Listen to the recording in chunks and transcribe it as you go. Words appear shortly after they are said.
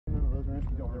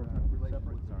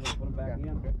Put them back in.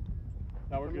 Okay.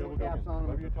 Now we're good. We'll caps on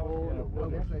them. If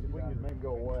We can make them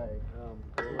go away.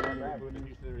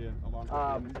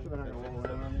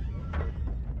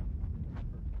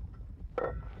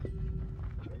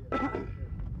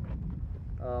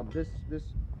 This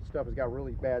stuff has got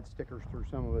really bad stickers through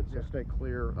some of it, so stay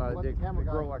clear. They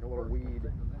grow like a little weed.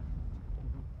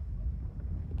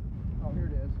 Oh, here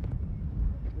it is.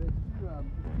 It's too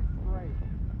straight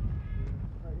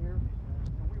right here.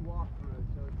 And we walked through it,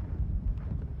 so it's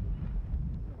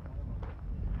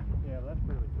yeah, that's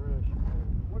really fresh.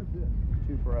 What is this?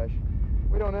 Too fresh.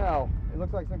 We don't know. It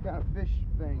looks like some kind of fish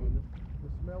thing. The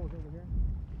smell was over here.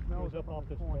 It was up off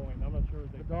this point. I'm not sure.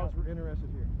 The dogs were interested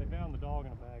here. They found the dog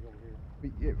in a bag over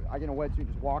here. I get in a wetsuit,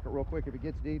 just walk it real quick. If it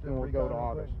gets deep, then we'll go to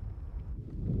August.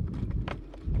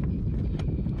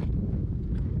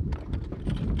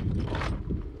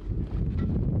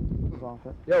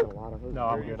 Yo. No,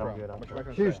 I'm good. I'm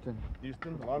good. Houston.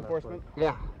 Houston, law enforcement?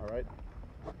 Yeah. All right.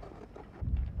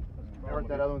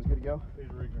 That other one's good to go? These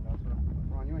rigs are not, sir.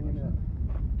 Ron, you want to give me that?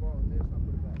 Borrow this and I'll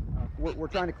put it back. We're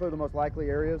trying to clear the most likely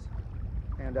areas,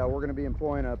 and we're going to be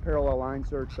employing a parallel line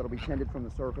search that'll be tended from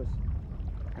the surface,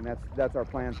 and that's our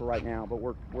plan for right now. But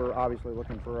we're obviously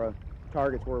looking for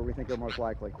targets where we think they're most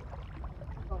likely.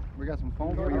 We got some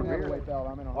foam for your beer.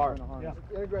 I'm in a harness. Yeah.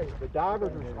 Integrated. The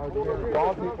divers are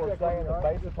dog people are saying that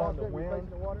based upon the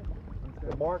wind,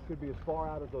 the mark could be as far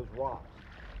out as those rocks.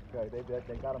 Okay,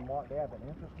 they got a mark. They have an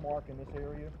interest mark in this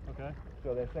area. Okay.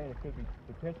 So they're saying it could be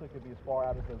potentially could be as far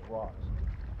out as those rocks.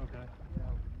 Okay.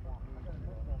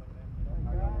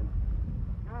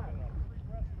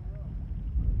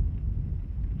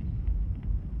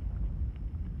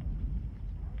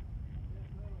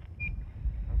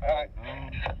 All right.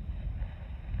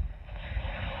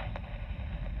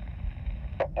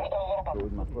 Go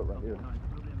with my foot right here.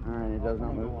 All right, it does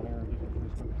not move.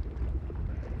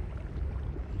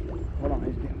 Hold on,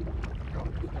 he's getting.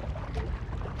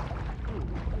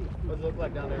 What does it look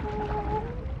like down there?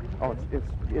 Oh,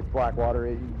 it's black water.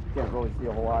 You can't really see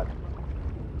a whole lot.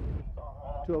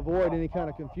 To avoid any kind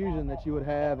of confusion that you would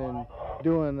have in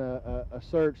doing a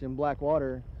search in black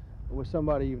water with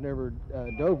somebody you've never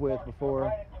dove with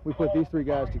before, we put these three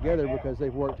guys together because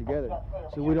they've worked together.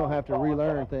 So we don't have to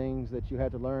relearn things that you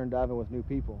had to learn diving with new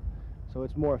people. So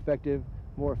it's more effective,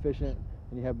 more efficient,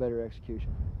 and you have better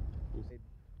execution.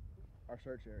 Our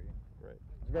search area. Great.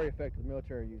 It's very effective. The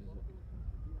military uses it.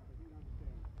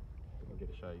 I'll get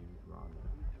to show you, Ron.